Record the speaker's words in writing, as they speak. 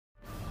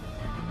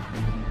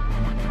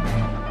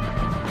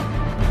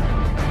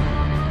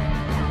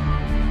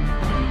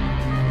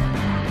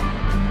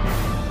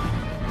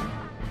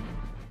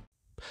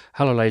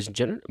Hello ladies and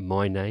gentlemen,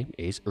 my name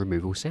is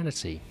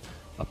RemovableSanity.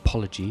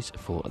 Apologies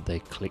for the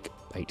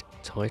clickbait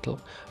title,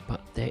 but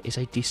there is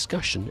a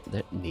discussion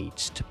that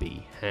needs to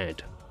be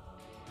had.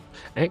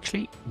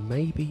 Actually,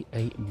 maybe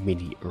a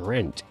mini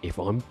rant if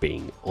I'm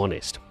being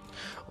honest.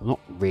 I'm not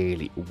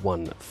really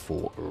one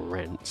for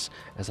rants,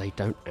 as they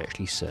don't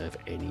actually serve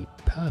any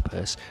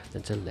purpose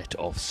than to let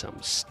off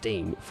some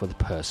steam for the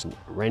person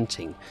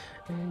ranting,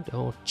 and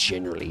are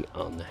generally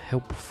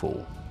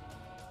unhelpful.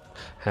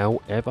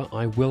 However,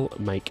 I will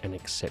make an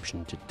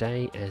exception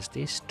today, as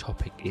this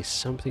topic is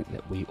something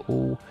that we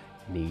all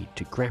need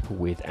to grapple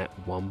with at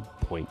one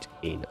point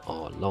in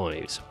our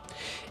lives.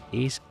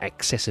 Is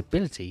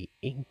accessibility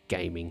in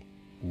gaming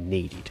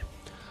needed?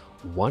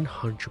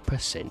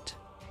 100%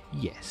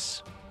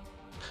 yes.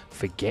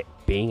 Forget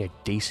being a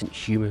decent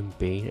human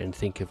being and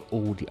think of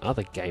all the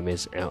other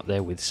gamers out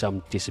there with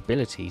some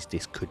disabilities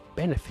this could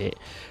benefit.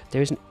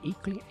 There is an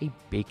equally a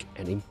big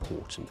and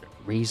important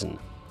reason.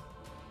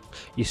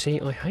 You see,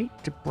 I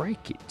hate to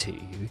break it to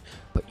you,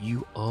 but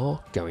you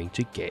are going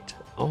to get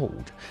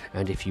old,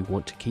 and if you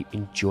want to keep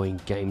enjoying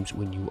games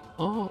when you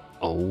are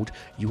old,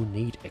 you will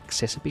need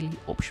accessibility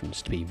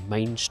options to be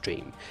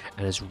mainstream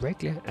and as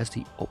regular as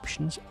the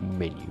options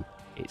menu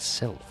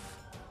itself.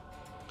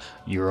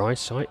 Your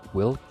eyesight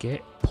will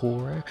get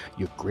poorer,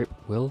 your grip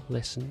will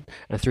lessen,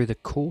 and through the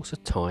course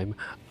of time,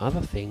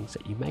 other things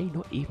that you may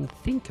not even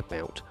think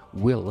about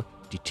will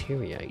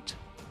deteriorate.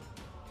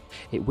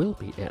 It will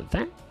be at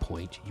that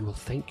point you will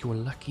thank your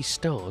lucky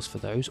stars for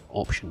those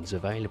options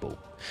available.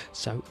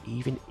 So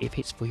even if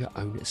it's for your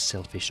own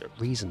selfish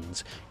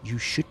reasons, you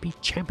should be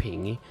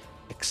championing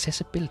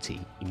accessibility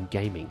in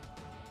gaming.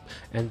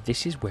 And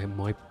this is where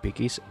my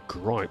biggest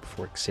gripe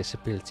for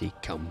accessibility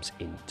comes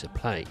into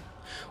play.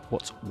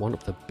 What's one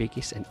of the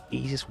biggest and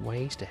easiest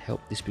ways to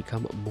help this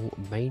become more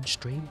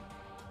mainstream?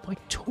 By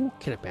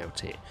talking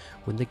about it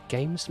when the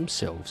games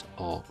themselves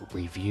are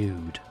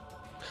reviewed.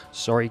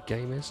 Sorry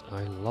gamers,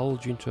 I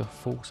lulled you into a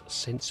false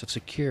sense of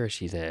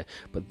security there,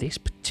 but this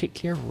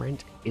particular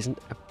rant isn't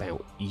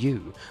about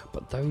you,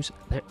 but those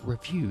that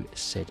review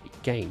said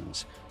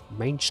games,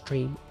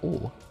 mainstream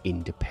or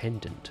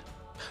independent.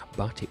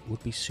 But it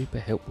would be super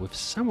helpful if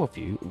some of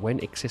you,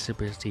 when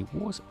accessibility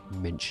was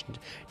mentioned,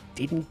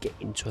 didn't get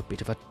into a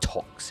bit of a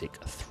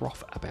toxic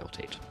froth about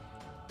it.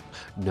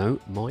 No,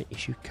 my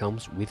issue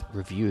comes with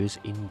reviewers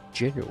in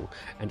general,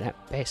 and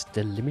at best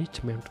the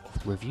limited amount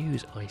of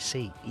reviews I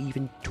see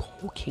even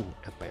talking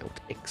about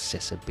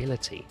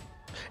accessibility.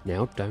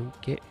 Now don't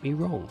get me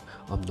wrong,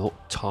 I'm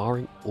not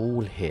tarring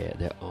all here,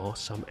 there are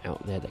some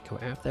out there that go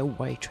out of their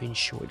way to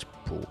ensure it's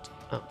brought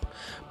up,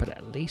 but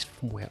at least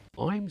from where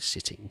I'm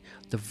sitting,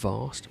 the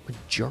vast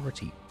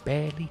majority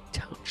barely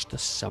touch the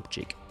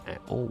subject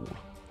at all.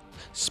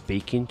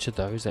 Speaking to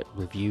those that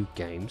review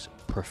games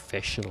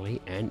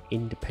professionally and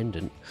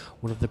independent,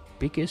 one of the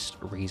biggest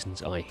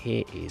reasons I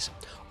hear is,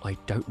 I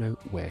don't know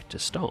where to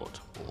start,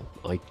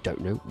 or I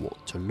don't know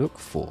what to look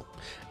for,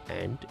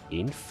 and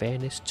in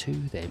fairness to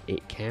them,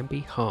 it can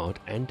be hard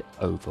and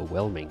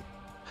overwhelming.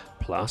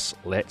 Plus,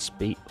 let's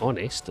be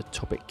honest, the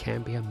topic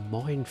can be a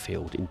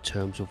minefield in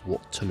terms of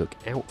what to look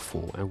out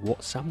for and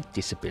what some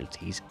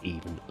disabilities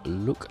even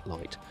look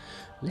like,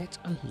 let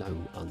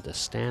alone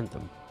understand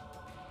them.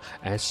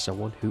 As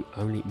someone who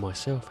only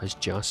myself has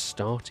just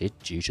started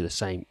due to the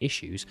same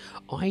issues,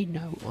 I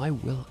know I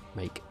will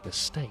make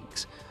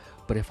mistakes,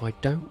 but if I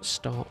don't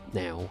start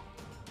now,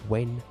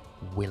 when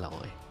will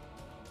I?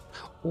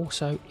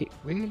 Also, it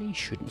really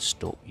shouldn't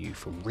stop you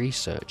from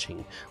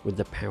researching when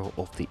the power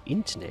of the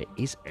internet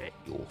is at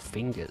your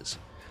fingers.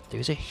 There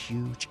is a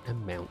huge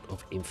amount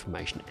of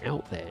information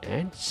out there,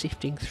 and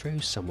sifting through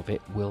some of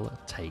it will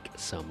take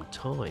some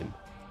time.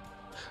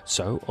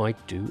 So I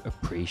do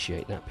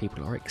appreciate that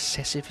people are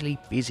excessively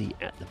busy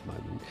at the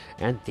moment,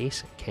 and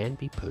this can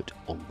be put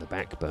on the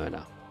back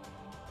burner.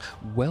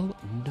 Well,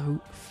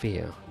 no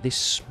fear, this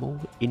small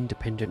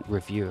independent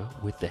reviewer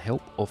with the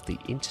help of the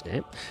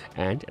internet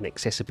and an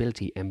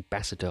accessibility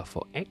ambassador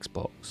for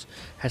Xbox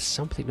has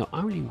something not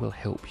only will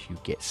help you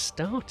get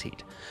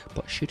started,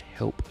 but should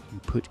help you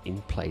put in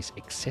place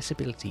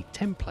accessibility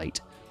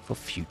template for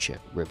future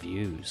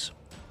reviews.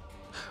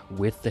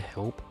 With the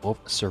help of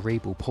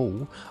Cerebral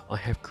Paul, I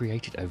have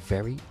created a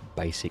very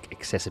basic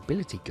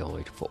accessibility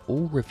guide for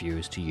all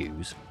reviewers to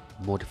use,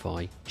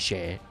 modify,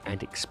 share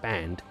and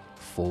expand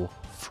for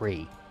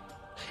free.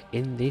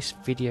 In this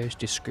video's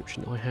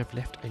description I have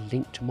left a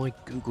link to my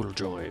Google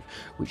Drive,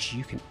 which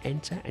you can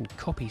enter and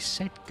copy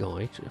said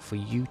guide for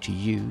you to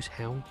use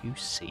how you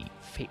see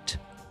fit.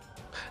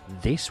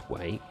 This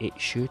way it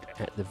should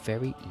at the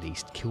very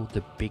least kill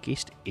the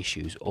biggest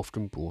issues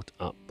often brought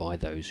up by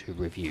those who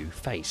review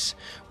face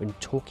when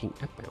talking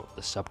about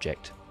the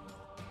subject.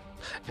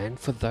 And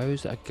for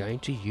those that are going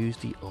to use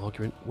the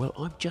argument, well,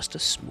 I'm just a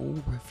small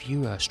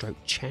reviewer stroke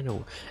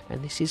channel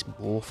and this is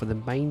more for the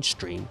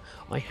mainstream,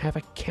 I have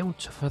a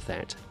counter for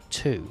that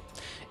too.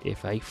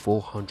 If a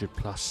 400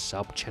 plus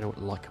sub channel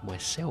like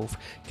myself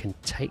can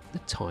take the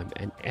time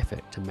and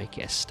effort to make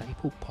it a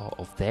staple part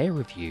of their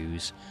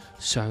reviews,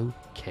 so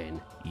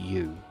can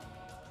you.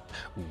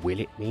 Will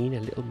it mean a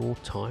little more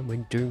time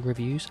when doing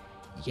reviews?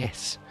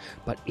 Yes,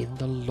 but in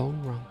the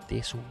long run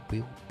this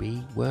will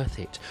be worth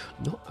it,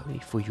 not only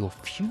for your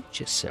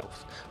future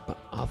self, but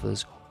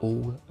others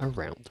all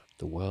around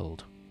the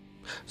world.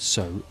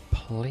 So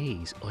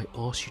please, I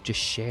ask you to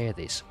share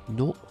this,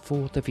 not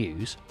for the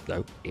views,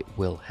 though it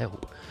will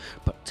help,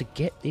 but to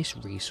get this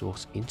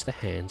resource into the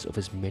hands of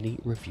as many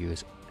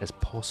reviewers as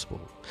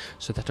possible,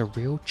 so that a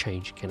real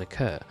change can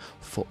occur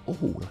for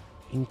all,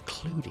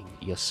 including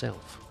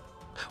yourself.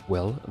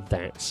 Well,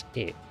 that's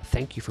it.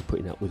 Thank you for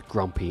putting up with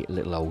grumpy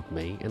little old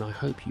me, and I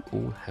hope you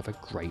all have a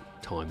great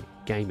time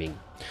gaming.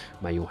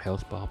 May your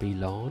health bar be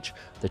large,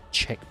 the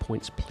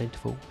checkpoints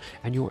plentiful,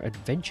 and your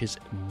adventures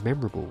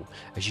memorable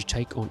as you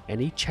take on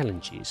any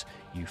challenges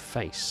you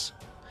face.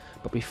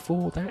 But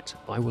before that,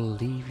 I will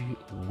leave you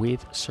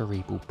with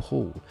Cerebral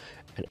Paul,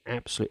 an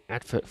absolute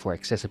advert for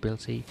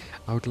accessibility.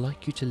 I would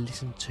like you to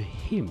listen to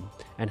him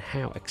and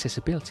how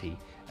accessibility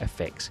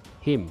affects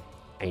him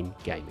in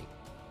gaming.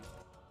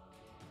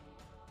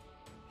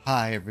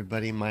 Hi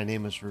everybody, my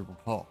name is Cerebral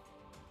Paul.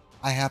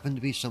 I happen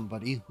to be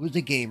somebody who is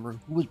a gamer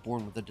who was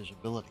born with a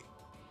disability.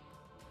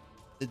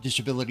 The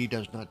disability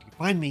does not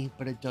define me,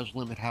 but it does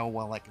limit how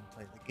well I can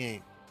play the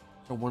game.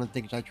 So one of the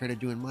things I try to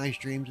do in my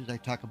streams is I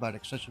talk about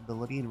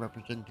accessibility and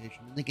representation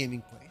in the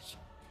gaming place.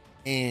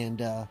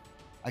 And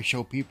I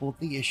show people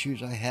the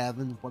issues I have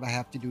and what I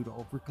have to do to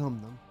overcome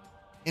them.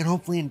 And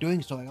hopefully in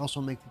doing so, I also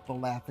make people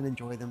laugh and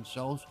enjoy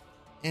themselves,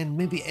 and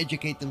maybe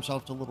educate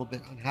themselves a little bit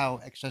on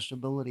how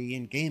accessibility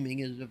in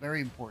gaming is a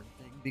very important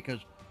thing, because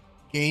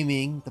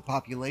gaming, the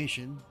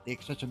population, the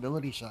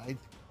accessibility side,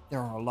 there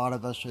are a lot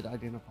of us that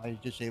identify as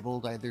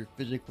disabled, either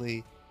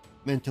physically,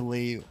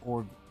 mentally,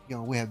 or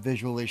we have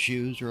visual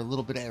issues, or a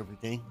little bit of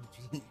everything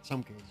in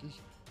some cases.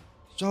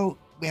 So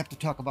we have to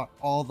talk about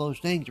all those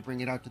things to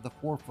bring it out to the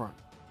forefront.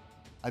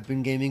 I've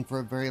been gaming for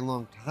a very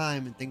long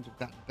time, and things have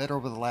gotten better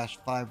over the last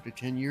 5 to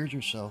 10 years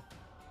or so.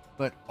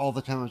 But all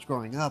the time I was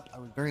growing up, I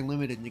was very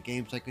limited in the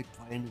games I could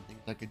play and the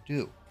things I could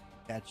do.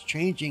 That's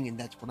changing, and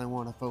that's what I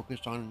want to focus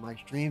on in my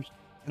streams.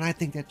 And I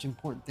think that's an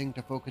important thing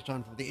to focus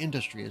on for the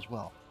industry as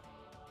well.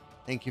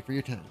 Thank you for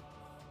your time.